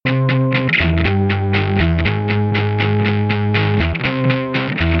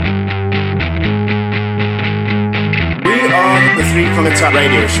the Tap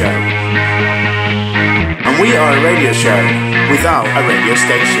radio show. And we are a radio show without a radio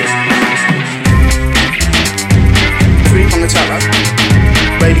station. Three on the Tap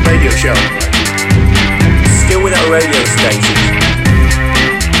radio show. Still without a radio station.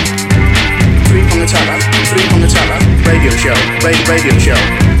 Three on the Tap radio show. Radio show.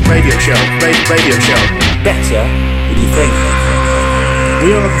 Radio show. Better than you think.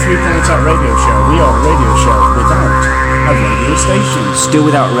 We are the Three on the Tap radio show. We are a radio show without a radio station. Still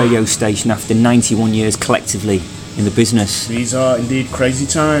without a radio station after 91 years collectively in the business. These are indeed crazy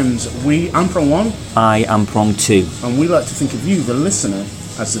times. I'm prong one. I am prong two. And we like to think of you, the listener,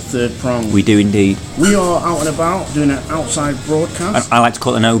 as the third prong. We do indeed. We are out and about doing an outside broadcast. I like to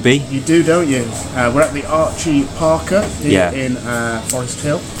call it an OB. You do, don't you? We're at the Archie Parker here in Forest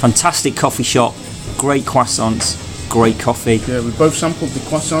Hill. Fantastic coffee shop, great croissants, great coffee. Yeah, we both sampled the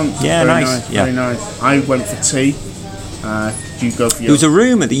croissants. Yeah, very nice. Very nice. I went for tea. Did you go for your... There was a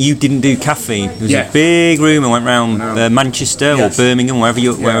rumour that you didn't do caffeine. There was a big rumour went round Manchester or Birmingham, wherever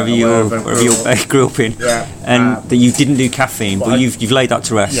you grew up in, and that you didn't do caffeine, but you've laid that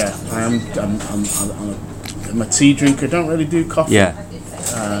to rest. Yeah, I'm a tea drinker. Don't really do coffee. Yeah.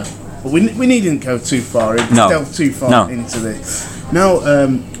 But we needn't go too far. Delve too far into this. Now,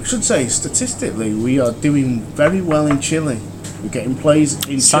 I should say, statistically, we are doing very well in Chile. We're getting plays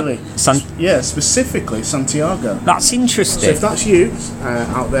in Chile. Specifically Santiago. That's interesting. So if that's you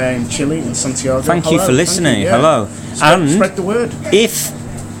out there in Chile, in Santiago, thank you for listening. Hello. Spread the word. If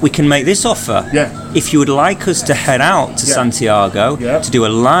we can make this offer, if you would like us to head out to Santiago to do a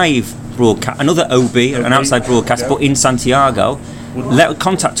live broadcast, another OB, an outside broadcast, but in Santiago,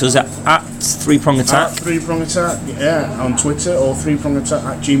 contact us at 3prongattack. At 3prongattack, on Twitter, or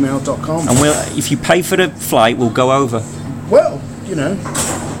 3prongattack@gmail.com. And if you pay for the flight, we'll go over. Well,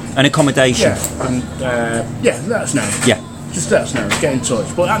 an accommodation. Yeah, and let us know. Yeah. Just let us know, get in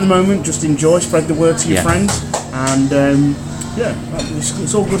touch. But at the moment, just enjoy, spread the word to your friends, and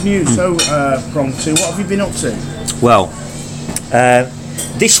it's all good news. So, Prong 2, what have you been up to? Well,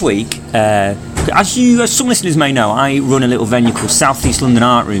 this week, as some listeners may know, I run a little venue called South East London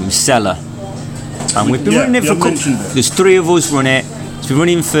Art Room, Cellar. And we've been running it for a couple... There's three of us run it. It's been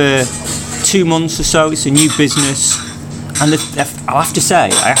running for 2 months or so. It's a new business. And I have to say,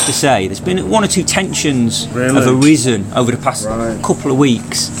 there's been one or two tensions have arisen over the past couple of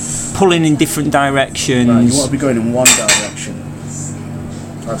weeks, pulling in different directions. Right, you want to be going in one direction.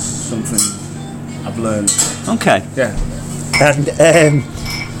 That's something I've learned. Okay. Yeah. And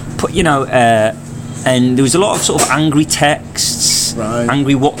and there was a lot of sort of angry texts,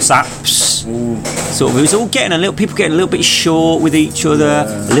 angry WhatsApps. Ooh. Sort of, it was all people getting a little bit short with each other,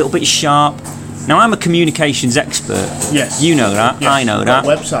 a little bit sharp. Now, I'm a communications expert. Yes. You know that. Yes. I know that.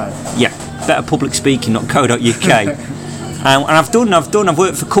 Website. Yeah. betterpublicspeaking.co.uk. And I've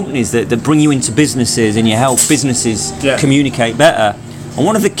worked for companies that bring you into businesses and you help businesses communicate better. And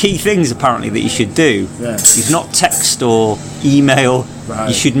one of the key things, apparently, that you should do is not text or email. Right.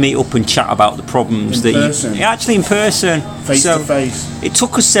 You should meet up and chat about the problems in person. Actually in person. Face to face. It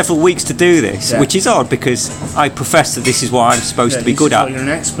took us several weeks to do this, which is odd because I profess that this is what I'm supposed to be good at. You're an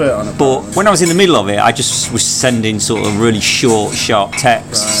expert on it. But when I was in the middle of it, I just was sending sort of really short, sharp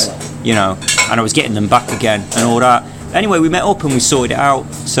texts, and I was getting them back again and all that. Anyway, we met up and we sorted it out.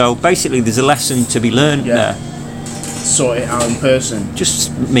 So basically, there's a lesson to be learned there. Sort it out in person.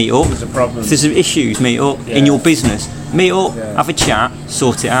 Just meet up. There's a problem. If there's issues, meet up in your business. Meet up, have a chat,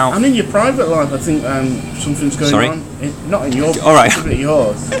 sort it out. And in your private life, I think something's going on. Not in your, all right.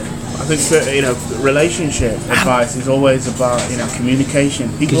 Yours. I think that, relationship advice is always about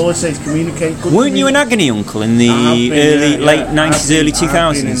communication. People always say communicate. Weren't you an agony uncle in the late 90s, early 2000s?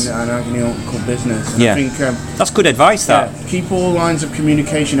 I've been in an agony uncle business. And I think that's good advice. Keep all lines of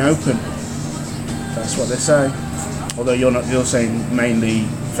communication open. That's what they say. Although you're saying mainly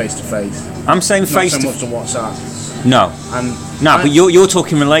face to face. I'm saying face to face. Not so much to WhatsApp. No. But you're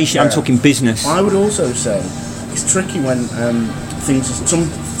talking relation. I'm talking business. I would also say it's tricky when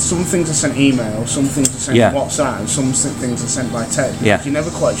some things are sent email, some things are sent WhatsApp, and some things are sent by text. Yeah. You're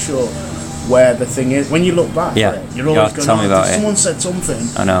never quite sure where the thing is. When you look back, you're always going, tell me about it. Someone said something.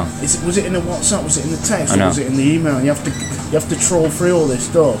 I know. Was it in the WhatsApp? Was it in the text? Or was it in the email? And you have to troll through all this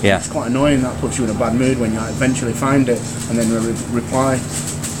stuff. Yeah. It's quite annoying. That puts you in a bad mood when you eventually find it and then reply.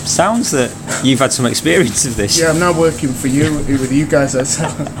 Sounds that you've had some experience of this. Yeah, I'm now working for you with you guys.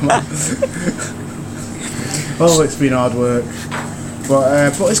 Oh, it's been hard work.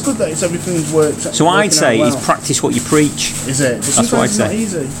 But it's good that everything's worked. So I'd say is practice what you preach. Is it? But that's what I'd say.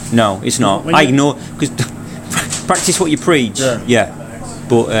 It's not easy. No, it's not. I ignore because practice what you preach. Yeah.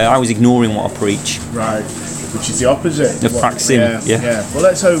 But I was ignoring what I preach. Right. which is the opposite. The Praxim, yeah. Well,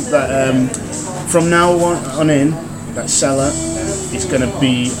 let's hope that from now on in, that Cellar is going to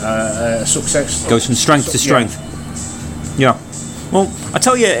be a success. Goes from strength to strength. Yeah. Well, I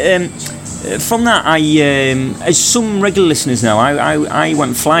tell you, from that, as some regular listeners know, I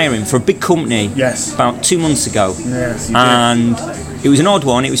went flyering for a big company. Yes. About 2 months ago. Yes, you and did. It was an odd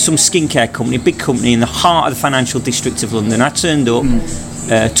one. It was some skincare company, a big company in the heart of the financial district of London. I turned up,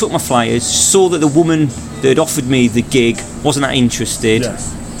 took my flyers, saw that the woman that had offered me the gig wasn't that interested.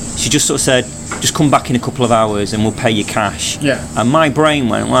 Yes. She just sort of said, just come back in a couple of hours and we'll pay you cash. Yeah. And my brain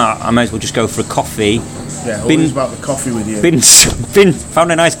went, well, I may as well just go for a coffee. Yeah, always about the coffee with you.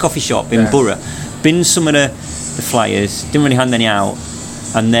 Found a nice coffee shop in Borough. Binned some of the flyers, didn't really hand any out.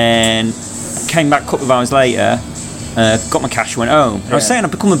 And then came back a couple of hours later, got my cash, went home. I was saying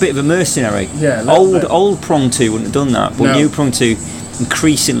I've become a bit of a mercenary. Yeah, old Prong 2 wouldn't have done that, but new Prong 2,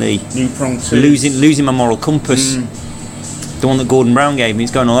 increasingly losing my moral compass. The one that Gordon Brown gave me,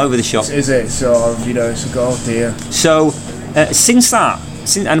 it's going all over the shop. Is it? So, it's a god, dear. So, since that,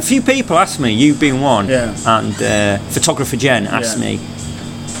 and a few people asked me, you being one, and photographer Jen asked me,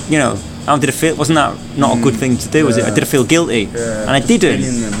 how did I feel? Wasn't that not a good thing to do? Was it? Did I feel guilty? Yeah, and I didn't.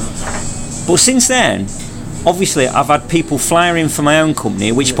 But since then, obviously, I've had people flyering for my own company.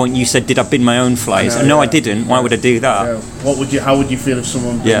 At which point you said, "Did I bin my own flyers?" And no, I didn't. Why would I do that? Yeah. How would you feel if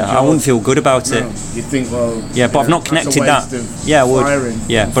someone? I wouldn't feel good about it. You'd think, well. Yeah, but I've not connected that. I would.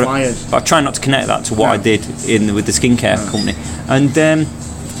 Yeah, but I try not to connect that to what I did with the skincare company. And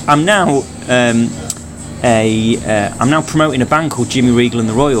I'm now I'm now promoting a band called Jimmy Regal and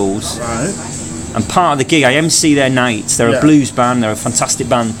the Royals. Right. And part of the gig, I MC their nights. They're a blues band. They're a fantastic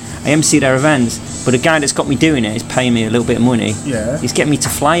band. I MC their events, but the guy that's got me doing it is paying me a little bit of money. Yeah. He's getting me to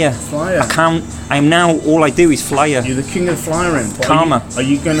flyer. I am now, all I do is flyer. You're the king of flyering. Karma. Are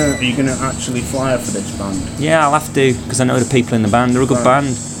you gonna actually flyer for this band? Yeah, I'll have to, because I know the people in the band. They're a good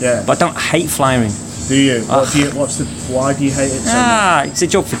band. Yeah. But I don't hate flyering. Do you? Why do you hate it so much? It's a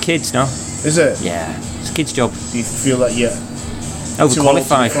job for kids, no? Is it? Yeah, it's a kid's job. Do you feel like you're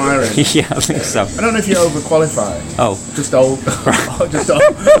overqualified? Yeah, I think so. I don't know if you're overqualified. Oh. Just old.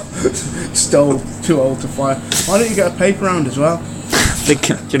 Just old. Too old to fly. Why don't you get a paper round as well? Do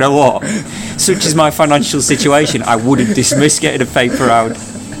you know what? Such is my financial situation, I wouldn't dismiss getting a paper round.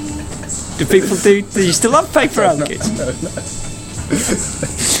 Do people do? Do you still have paper round, kids? No.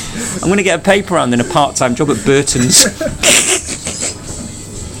 I'm going to get a paper round and a part-time job at Burton's.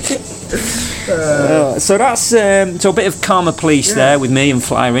 So that's so a bit of karma police there with me and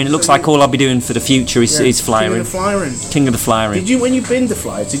flyering. It looks like all I'll be doing for the future is flyering. King of the flyering. Did you, when you binned the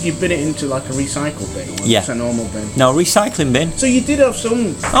flyers, did you bin it into like a recycle bin or just a normal bin? No, recycling bin. So you did have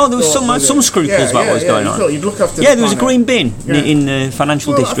some. Oh, there was some scruples about what was going on. You'd look after there was a green bin in the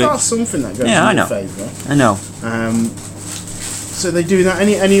financial district. That's something that goes in your favour. I know. So they do that.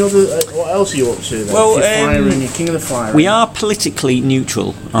 Any other? What else are you up to then? Well, you're king of the flyering. We are politically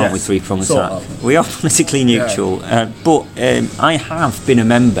neutral, aren't we? Three Prong Attack. We are politically neutral, but I have been a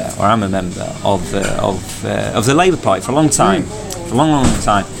member, or am a member of the Labour Party for a long time, for a long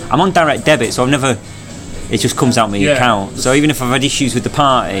time. I'm on direct debit, so I've never. It just comes out my account. So even if I've had issues with the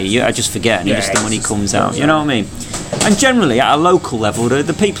party, I just forget, and just the money comes out. You know what I mean? And generally, at a local level,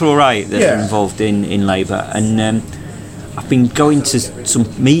 the people are all right that are involved in Labour, and. I've been going to some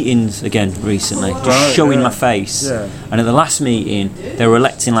meetings again recently, just showing my face. Yeah. And at the last meeting, they were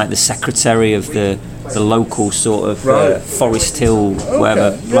electing like the secretary of the local sort of Forest Hill,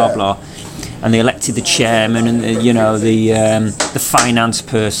 whatever, blah blah. And they elected the chairman and the finance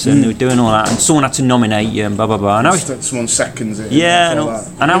person. They were doing all that, and someone had to nominate you and blah blah blah. And someone seconds it. Yeah,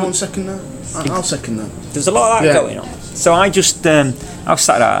 and I won't second that. I'll second that. There's a lot of that going on. So I just, I was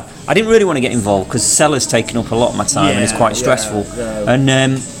sat there. I didn't really want to get involved because Cellar's taken up a lot of my time and it's quite stressful. Yeah. And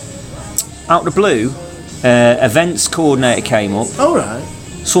out of the blue, events coordinator came up. All right.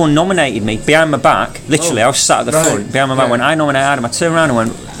 Someone nominated me behind my back. Literally, I was sat at the front behind my back. When I nominated Adam, I turned around and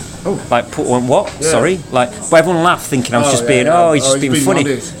went, what? Yeah. Sorry? But everyone laughed thinking I was just being, he's just being funny.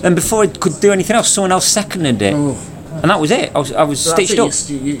 Modest. Then before I could do anything else, someone else seconded it. Oh. And that was it. I was stitched up.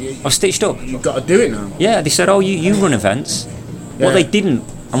 I was stitched up. You've got to do it now. Yeah, they said, you run events. Yeah. What they didn't,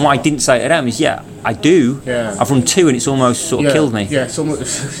 and what I didn't say to them is, I do. Yeah. I've run 2 and it's almost sort of killed me. Yeah,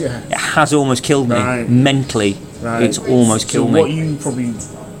 It has almost killed me. Mentally. Right. It's almost killed me. What you probably...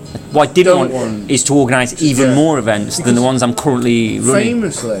 What I didn't want is to organise even more events than the ones I'm currently running.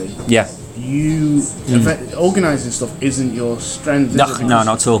 Famously, organising stuff isn't your strength. No, not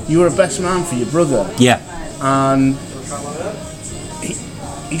at all. You were a best man for your brother. Yeah. And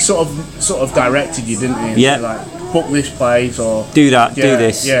he sort of directed you, didn't he? Yeah. Like, book this place or do that, do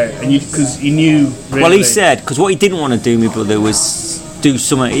this. Yeah, and because he knew. Really, well, he said because what he didn't want to do, my brother, was do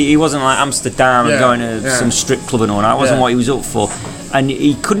something. He wasn't like Amsterdam and going to some strip club and all that. That wasn't what he was up for. And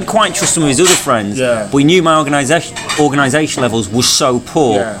he couldn't quite trust some of his other friends. Yeah. But he knew my organisation levels were so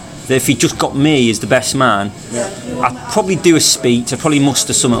poor that if he just got me as the best man, I'd probably do a speech. I'd probably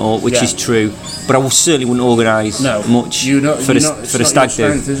muster something up, which is true. But I certainly wouldn't organise much for the stag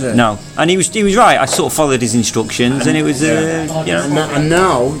do. No, and he was right. I sort of followed his instructions, and it was And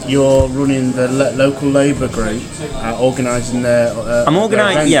now you're running the local Labour group, organising their. I'm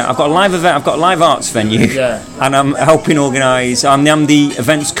organising. Yeah, I've got a live event. I've got a live arts venue, and I'm helping organise. I'm the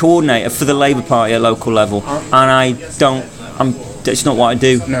events coordinator for the Labour Party at local level, and it's not what I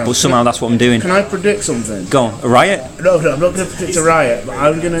do, but somehow that's what I'm doing. Can I predict something? Go on, a riot? No, I'm not going to predict a riot, but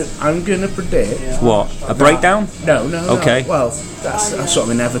I'm gonna predict. What? A breakdown? No. Okay. Well, that's sort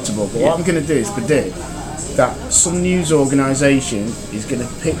of inevitable. But what I'm going to do is predict that some news organisation is going to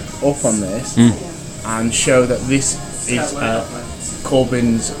pick up on this and show that this is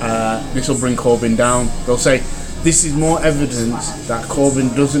Corbyn's. This will bring Corbyn down. They'll say, this is more evidence that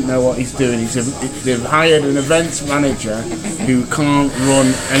Corbyn doesn't know what he's doing. They've hired an events manager who can't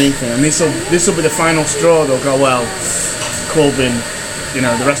run anything, and this will be the final straw. They'll go, well, Corbyn,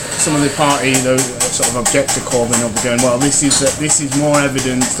 some of the party, those sort of object to Corbyn, will be going, well, this is more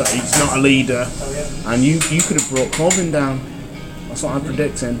evidence that he's not a leader, and you could have brought Corbyn down. That's what I'm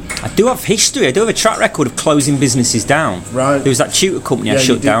predicting. I do have history. I do have a track record of closing businesses down. Right. There was that tutor company I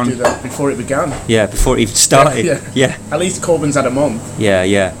shut down. Do that before it began. Yeah, before it even started. Yeah. At least Corbyn's had a month.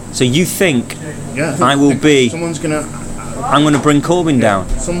 Yeah. So you think I'm going to bring Corbyn down?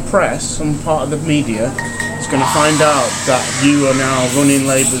 Some press, some part of the media is going to find out that you are now running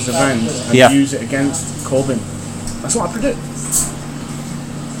Labour's events and use it against Corbyn. That's what I predict.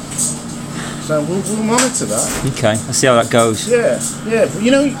 So we'll monitor that. Okay, I'll see how that goes. Yeah. But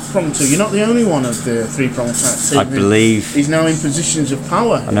Prompto, you're not the only one of the three-pronged attack. I believe. He's now in positions of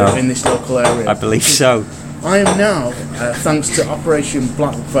power in this local area. I believe so. I am now, thanks to Operation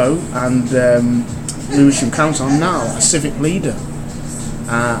Black Vote and Lewisham Council, I'm now a civic leader.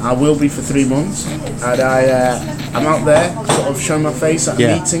 I will be for 3 months, and I'm out there sort of showing my face at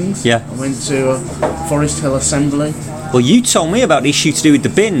meetings. I went to Forest Hill Assembly. Well, you told me about the issue to do with the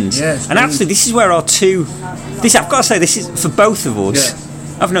bins. Yes, and actually, this is where I've got to say, this is for both of us.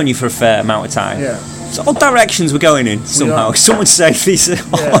 I've known you for a fair amount of time. So odd directions we're going in somehow. Some would say these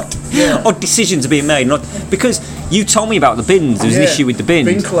odd decisions are being made. Because you told me about the bins. There was an issue with the bins.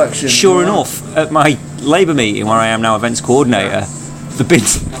 Bin collection. Sure enough, at my Labour meeting, where I am now events coordinator,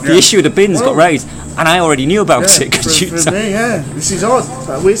 the issue of the bins got raised. And I already knew about it. For me, this is odd.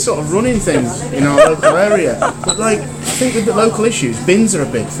 Like, we're sort of running things in our local area, but I think with the local issues, bins are a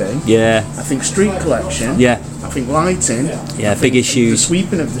big thing. Yeah. I think street collection. Yeah. I think lighting. Yeah, big issues. The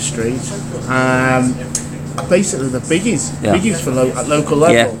sweeping of the streets. Basically, the biggies for at local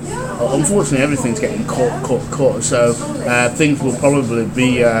level. Yeah. Unfortunately, everything's getting caught. So things will probably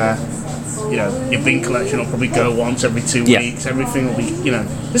be. Your bin collection will probably go once every 2 weeks. Everything will be,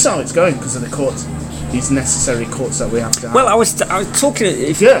 this is how it's going because of the courts, these necessary courts that we have to have. Well, I was talking.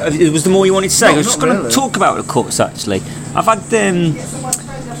 It was the more you wanted to say. No, I was just going to talk about the courts. Actually, I've had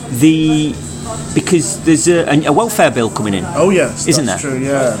because there's a welfare bill coming in. Oh yes, isn't that's there? True,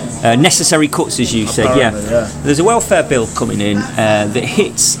 yeah. Necessary cuts, as you said. Yeah. There's a welfare bill coming in that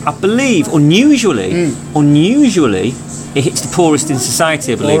hits, I believe, unusually. It hits the poorest in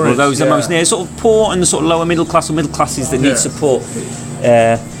society, I believe, or those that are most near, sort of poor and the sort of lower middle class or middle classes that need support.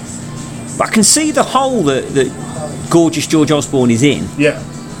 But I can see the hole that gorgeous George Osborne is in. Yeah.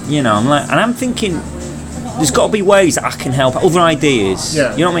 I'm thinking, there's got to be ways that I can help, other ideas.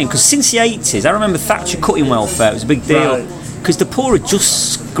 Yeah. You know what I mean? Because since the 80s, I remember Thatcher cutting welfare. It was a big deal. Because the poor are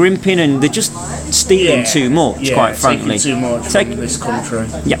just scrimping and they're just stealing too much, quite frankly. Taking too much from this country.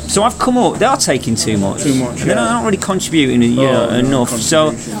 Yeah, so I've come up, they are taking too much. They're not really contributing enough.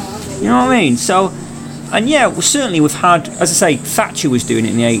 So, you know what I mean? So, and we've had, as I say, Thatcher was doing it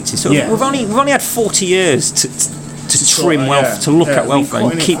in the 80s. So we've only had 40 years to trim wealth, to look at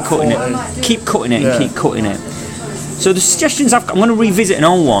welfare and keep cutting it. So the suggestions I'm going to revisit an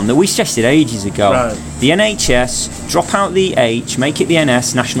old one that we suggested ages ago. Right. The NHS, drop out the H, make it the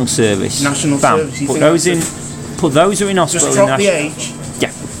NS, National Service. Service. Put those in who are in hospital. Just drop the H.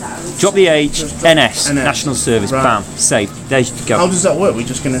 Yeah. Drop the H, NS, National Service. Right. Bam. Safe. There you go. How does that work? We're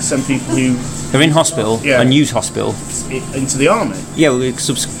just going to send people who are in hospital and use hospital into the army.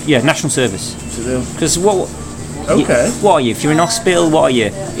 Yeah. National Service. Because what are you? If you're in hospital, what are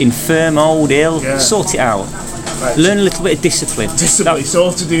you? Infirm, old, ill? Sort it out. Right. Learn a little bit of discipline. Discipline. It's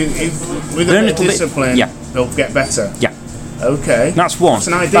all to do with a bit of discipline. They'll get better. Yeah. Okay. That's one. That's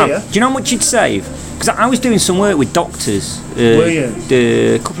an idea. Do you know how much you'd save? Because I was doing some work with doctors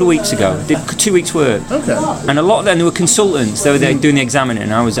a couple of weeks ago. Did 2 weeks' work. Okay. And a lot of them, they were consultants. They were there doing the examining,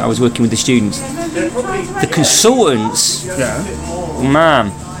 and I was working with the students. The consultants,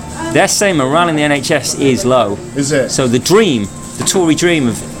 man, they're saying morale in the NHS is low. Is it? So the Tory dream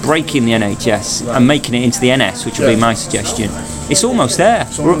of breaking the NHS and making it into the NS, which will be my suggestion, it's almost there.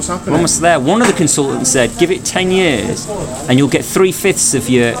 We're almost there. One of the consultants said, give it 10 years and you'll get 3/5 of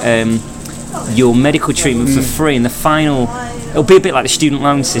your medical treatment for free, and the final, it'll be a bit like the student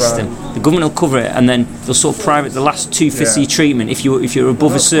loan system. The government will cover it, and then they'll sort of private the last 2/5 of your treatment. If you're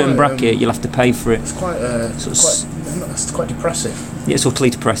above a certain bracket, you'll have to pay for it. It's quite depressing. Yeah, it's utterly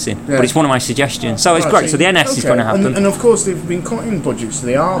depressing, but it's one of my suggestions. So it's great. So the NS is going to happen, and of course they've been cutting budgets to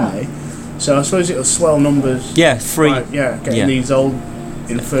the army, so I suppose it'll swell numbers. Yeah, free. Getting these old,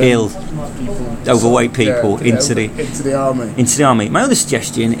 ill, overweight people into the army. Into the army. My other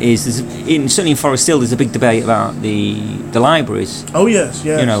suggestion is, certainly in Forest Hill, there's a big debate about the libraries. Oh yes.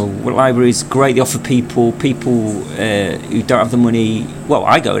 You know, libraries great. They offer people who don't have the money. Well,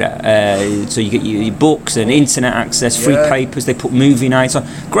 I go there, so you get your books and internet access, free papers. They put movie nights on.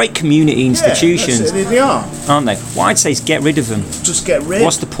 Great community institutions. They are, aren't they? What I'd say is get rid of them. Just get rid.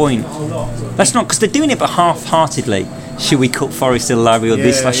 What's the point? Let's not, because they're doing it but half-heartedly. Should we cut Forest Hill Library or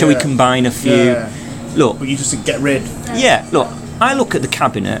this? Like, shall we combine a few? Look, but you just get rid. Yeah, look. I look at the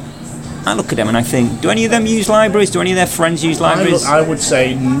cabinet. I look at them and I think, do any of them use libraries? Do any of their friends use libraries? I would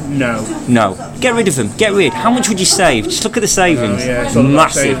say no. No. Get rid of them. Get rid. How much would you save? Just look at the savings. It's all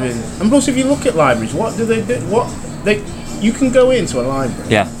massive. And plus, if you look at libraries, what do they do? You can go into a library.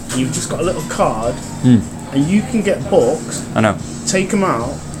 Yeah. You've just got a little card, and you can get books. I know. Take them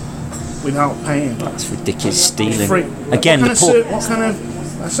out without paying. That's ridiculous. Stealing. Free. Again, what kind of?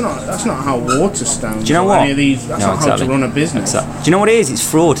 That's not how Waterstones. Do you know what? Any of these, that's not how to run a business. Do you know what it is? It's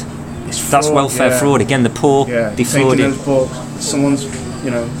fraud. That's welfare fraud. Again, the poor defrauding. Taking those books, someone's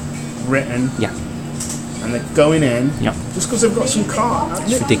written. Yeah. And they're going in. Yeah. Just because they've got some card.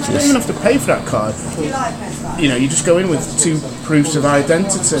 It's ridiculous. You don't even have to pay for that card. You just go in with 2 proofs of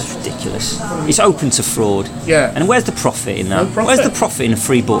identity. It's ridiculous. It's open to fraud. Yeah. And where's the profit in that? No profit. Where's the profit in a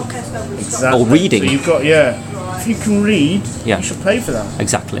free book? Exactly. Or reading? So you've got if you can read, you should pay for that.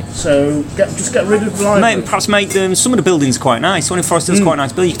 Exactly. So just get rid of the library. Perhaps make them. Some of the buildings are quite nice. One in Forest Hill's quite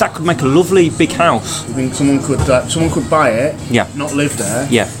nice building. That could make a lovely big house. You think someone could buy it? Yeah. Not live there.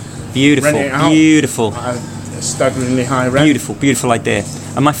 Yeah. Beautiful. Rent it out beautiful. At a staggeringly high rent. Beautiful idea.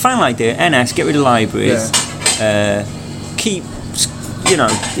 And my final idea: NS, get rid of libraries. Keep.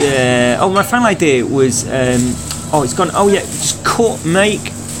 My final idea was. It's gone.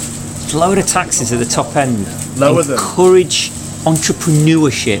 Just lower the taxes at the top end. Lower them. Encourage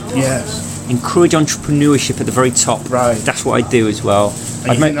entrepreneurship. Yes. Encourage entrepreneurship at the very top. Right. That's what I'd do as well.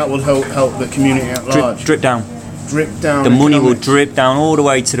 And you think that will help the community at large? Drip down. Drip down. The money will drip down all the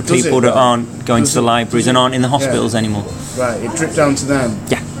way to the people that aren't going to the libraries and aren't in the hospitals anymore. Right. It drip down to them.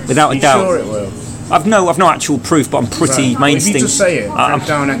 Yeah. Without a doubt. Are you sure it will? I've no actual proof, but I'm pretty. My instinct. If you just say it, drip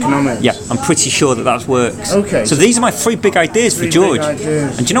down economics. Yeah, I'm pretty sure that works. Okay. So these are my 3 big ideas for George.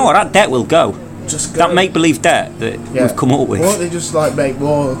 And do you know what? That debt will go. Just go. That make-believe debt that we've come up with. Why don't they just make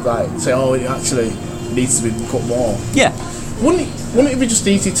more? Say, it actually needs to be cut more. Yeah. Wouldn't it be just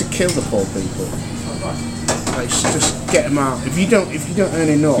easy to kill the poor people? Just get them out. If you don't earn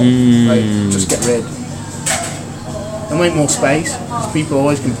enough, just get rid. And make more space. Because people are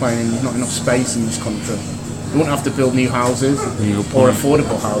always complaining there's not enough space in this country. You wouldn't have to build new houses or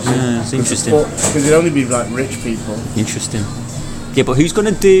affordable houses. Yeah, it's interesting. Because it'd only be rich people. Interesting. Yeah, but who's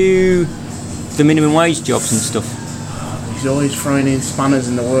going to do the minimum wage jobs and stuff? He's always throwing in spanners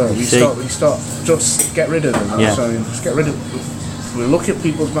in the world. You start. Just get rid of them. Yeah. Just get rid of them. We'll look at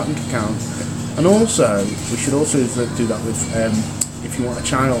people's bank accounts. And also, we should also do that with if you want a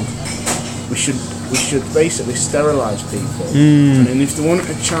child. We should basically sterilise people. And if they want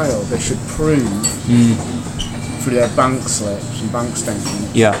a child, they should prove through their bank slips and bank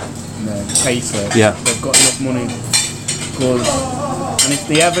statements and their pay slips they've got enough money. And if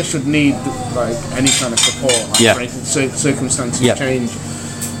they ever should need any kind of support, for instance, circumstances change,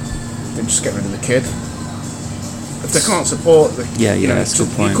 then just get rid of the kid. If they can't support the that's a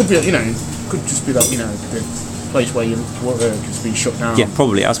good point. It could be could just be the place where you work has been shut down. Yeah,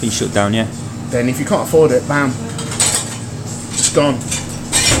 probably it has been shut down. Yeah. Then if you can't afford it, bam, just gone.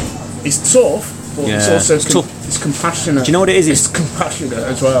 It's tough, but it's also tough. It's compassionate. Do you know what it is? It's compassionate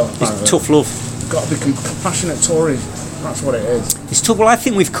as well. It's tough love. Got to be compassionate Tories. That's what it is. It's tough. Well, I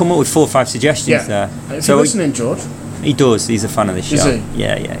think we've come up with 4 or 5 suggestions there. If you're listening, George. He does. He's a fan of the show. Is he?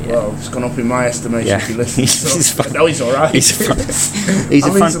 Yeah. Well, it's gone up in my estimation if you listen. No, he's all right. He's a fan.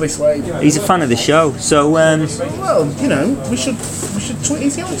 Easily swayed. He's a fan of the show. So, well, we should tweet.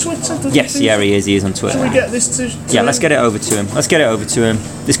 Is he on Twitter? Yes, he is. He is on Twitter. Should we get this to Yeah, let's get it over to him.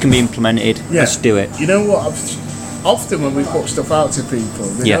 This can be implemented. Yeah. Let's do it. You know what? Often when we put stuff out to people,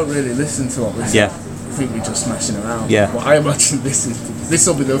 they don't really listen to what we say. I think we're just messing around. Yeah. But I imagine this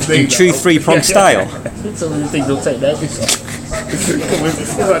will be the thing. In true 3-prong style. Some of the things they'll take notice of. If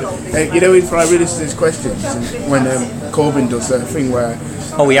I really listen to these questions, when Corbyn does that thing where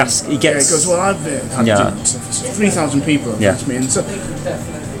he gets. He goes, well, I've had 3,000 people have asked me, and so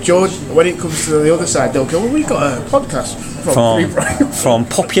George, when it comes to the other side, they'll go, well, we got a podcast from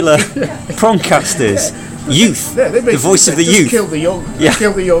popular prongcasters. Youth, the voice of the youth. Kill the young,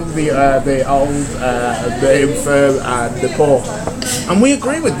 kill the young, the old, the infirm, and the poor, and we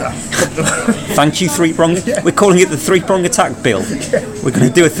agree with that. Thank you, 3-prong. We're calling it the 3-prong attack, Bill. We're going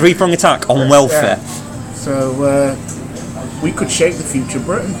to do a 3-prong attack on welfare. So we could shape the future of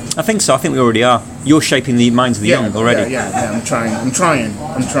Britain. I think so. I think we already are. You're shaping the minds of the young already. Yeah. I'm trying.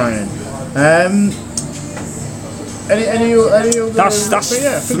 Any other? That's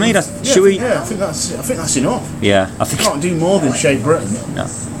for me. Should we? Yeah, I think that's enough. Yeah, I think. We can't do more than shape Britain. No,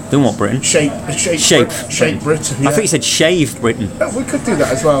 doing what Britain? Shape Britain. I thought you said shave Britain. We could do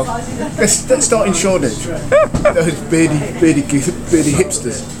that as well. Let's start in Shoreditch. Those beardy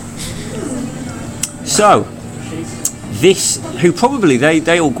hipsters. So, who probably they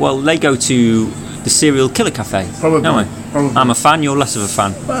go to the Serial Killer Cafe. Probably. I'm a fan. You're less of a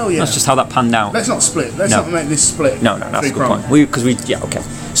fan. Well, yeah. That's just how that panned out. Let's not split. Let's not make this split. No, that's a good point. Okay.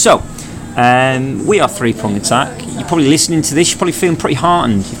 So, we are 3-prong attack. You're probably listening to this. You're probably feeling pretty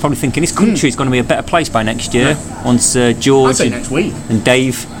heartened. You're probably thinking this country is going to be a better place by next year once George next week. and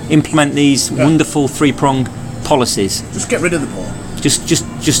Dave implement these wonderful 3-prong policies. Just get rid of the poor.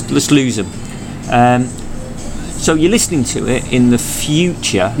 Just let's lose them. So you're listening to it in the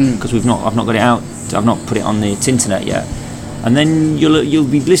future because I've not got it out. I've not put it on the internet yet. And then you'll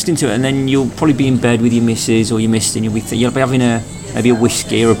be listening to it, and then you'll probably be in bed with your missus or your miss, and you'll be having maybe a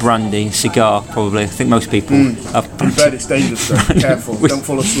whiskey or a brandy, a cigar. Probably, I think most people have. In bed, it's dangerous. Though. Careful, don't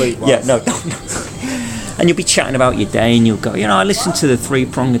fall asleep. No. And you'll be chatting about your day, and you'll go, I listened to the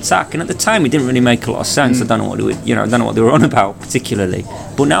 3-prong attack, and at the time it didn't really make a lot of sense. I don't know what they were on about particularly.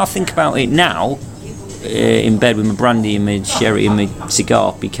 But now I think about it now. In bed with my brandy and my sherry and my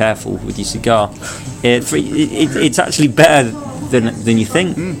cigar. Be careful with your cigar. It's actually better than you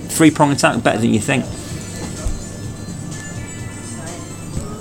think. 3-prong attack better than you think.